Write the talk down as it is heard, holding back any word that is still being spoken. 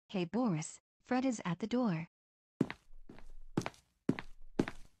Hey Boris, Fred is at the door.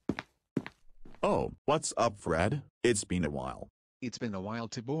 Oh, what's up, Fred? It's been a while. It's been a while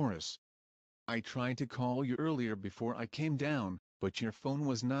to Boris. I tried to call you earlier before I came down, but your phone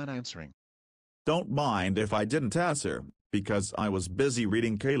was not answering. Don't mind if I didn't answer, because I was busy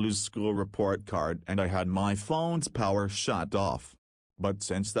reading Kaylu's school report card and I had my phone's power shut off. But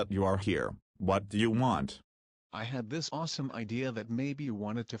since that you are here, what do you want? I had this awesome idea that maybe you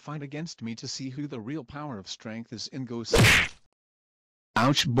wanted to fight against me to see who the real power of strength is in Ghost.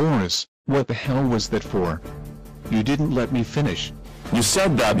 Ouch, Boris, what the hell was that for? You didn't let me finish. You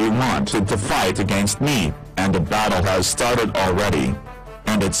said that you wanted to fight against me, and the battle has started already.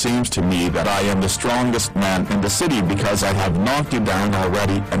 And it seems to me that I am the strongest man in the city because I have knocked you down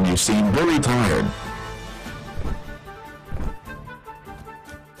already and you seem very tired.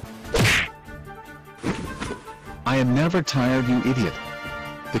 I am never tired, you idiot.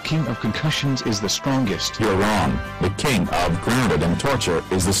 The king of concussions is the strongest. You're wrong. The king of grounded and torture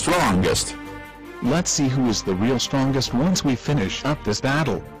is the strongest. Let's see who is the real strongest once we finish up this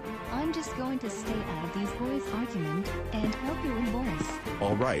battle. I'm just going to stay out of these boys' argument and help you win, Boris.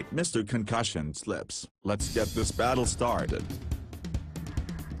 Alright, Mr. Concussion Slips, let's get this battle started.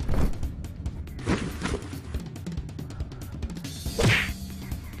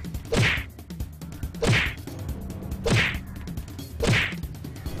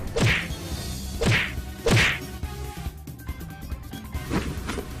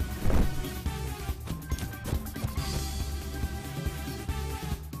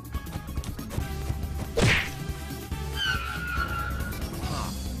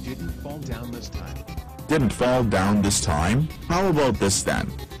 Didn't fall down this time? How about this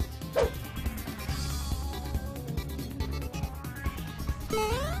then?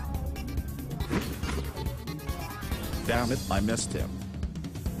 Damn it, I missed him.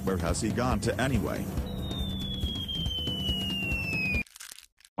 Where has he gone to anyway?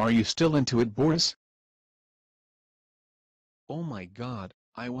 Are you still into it, Boris? Oh my god,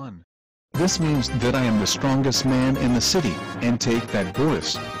 I won. This means that I am the strongest man in the city, and take that,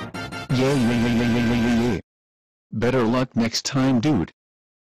 Boris. Yay. Better luck next time, dude.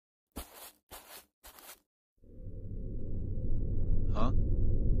 Huh?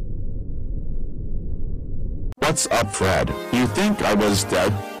 What's up, Fred? You think I was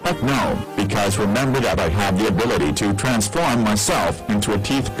dead? But no, because remember that I have the ability to transform myself into a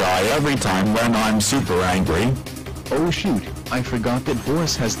teeth guy every time when I'm super angry. Oh shoot, I forgot that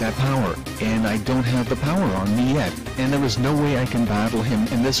Boris has that power, and I don't have the power on me yet, and there is no way I can battle him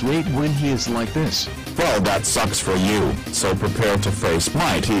in this rate when he is like this. Well, that sucks for you, so prepare to face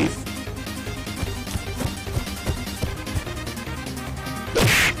my teeth.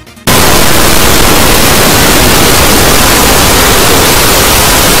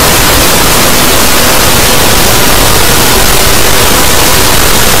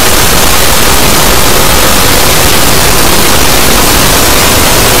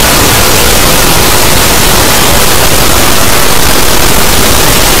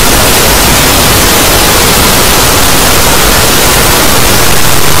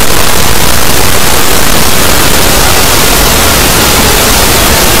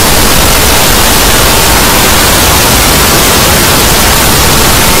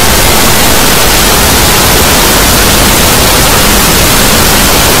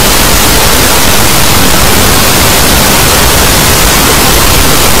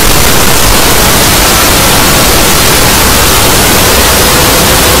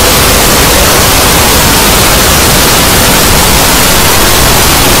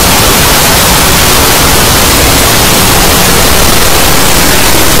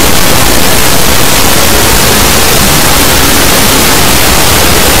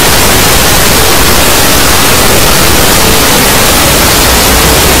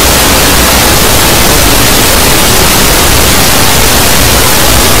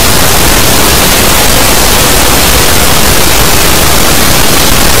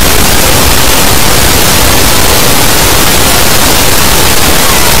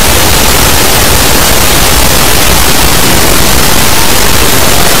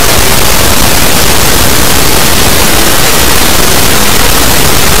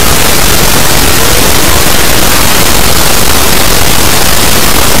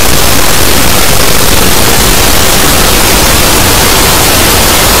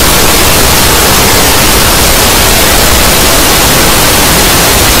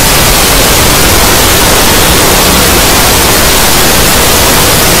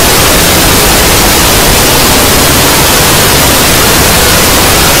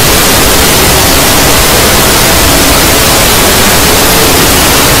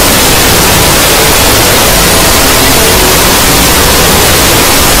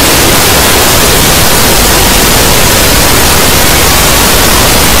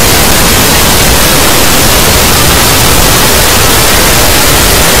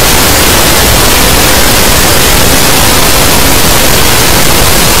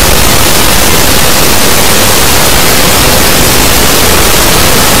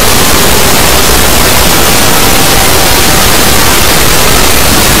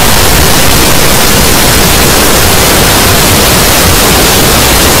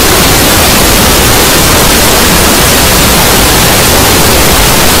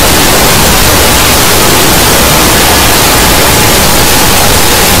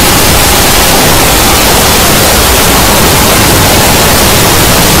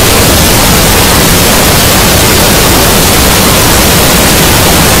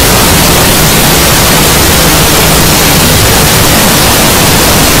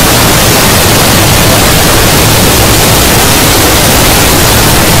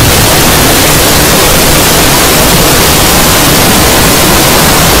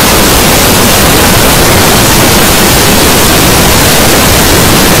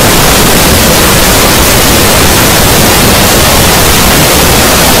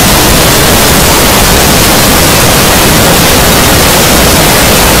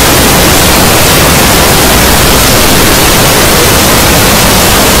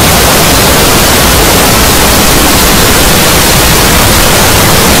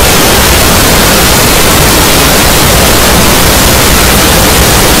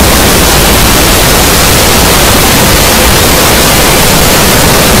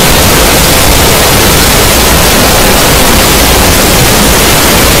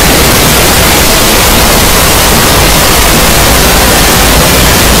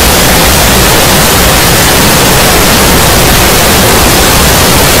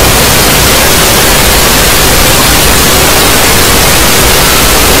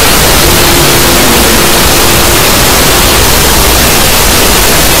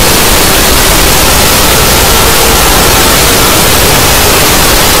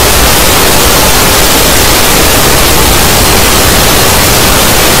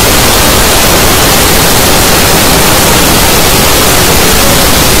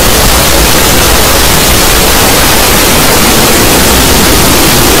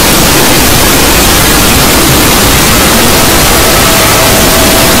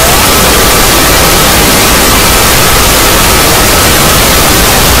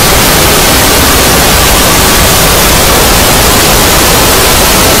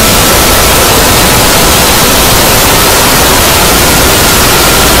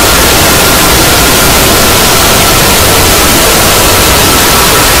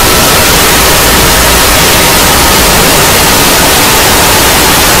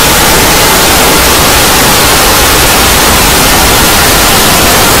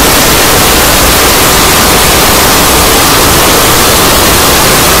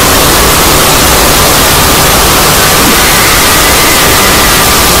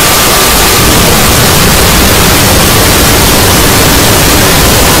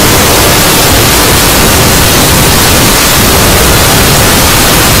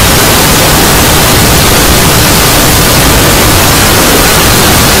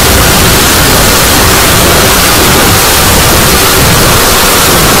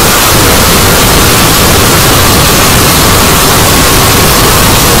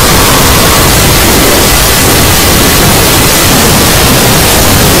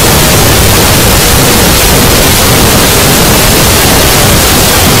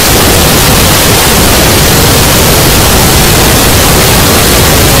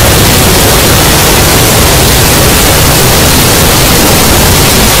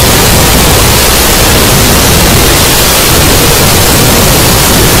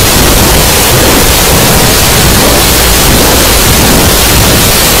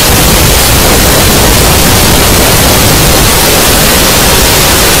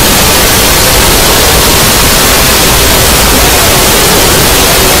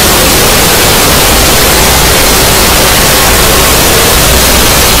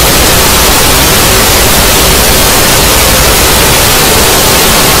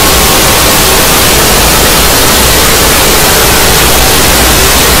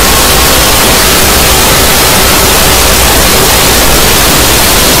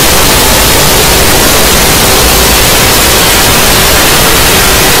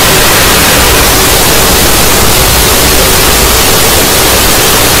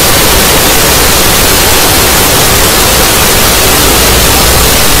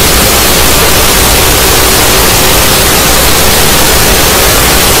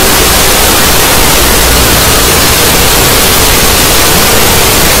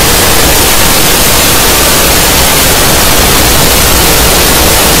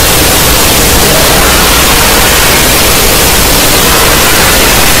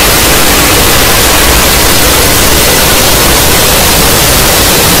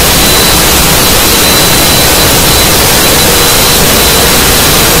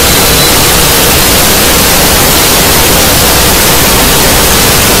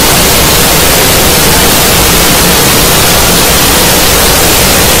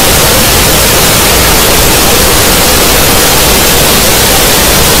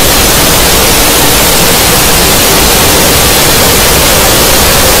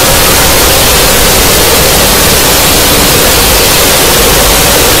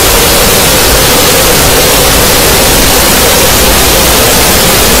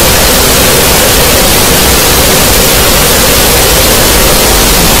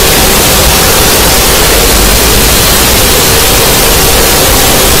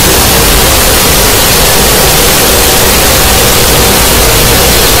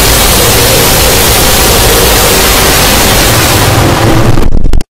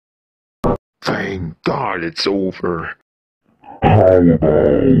 Thank God it's over. How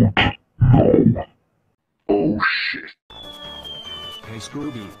about no? Oh shit. Hey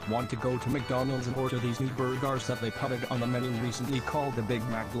Scooby, want to go to McDonald's and order these new burgers that they putted on the menu recently called the Big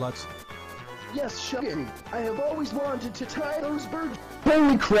Mac Deluxe? Yes, Shuggy. I have always wanted to try those burgers.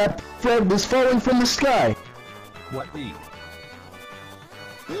 Holy crap, Fred was falling from the sky. What the?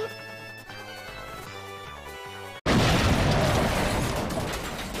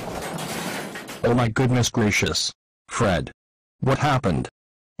 Oh my goodness gracious. Fred. What happened?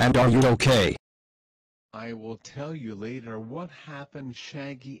 And are you okay? I will tell you later what happened,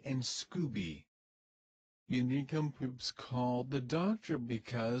 Shaggy and Scooby. You nincompoops called the doctor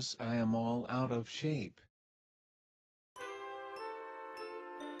because I am all out of shape.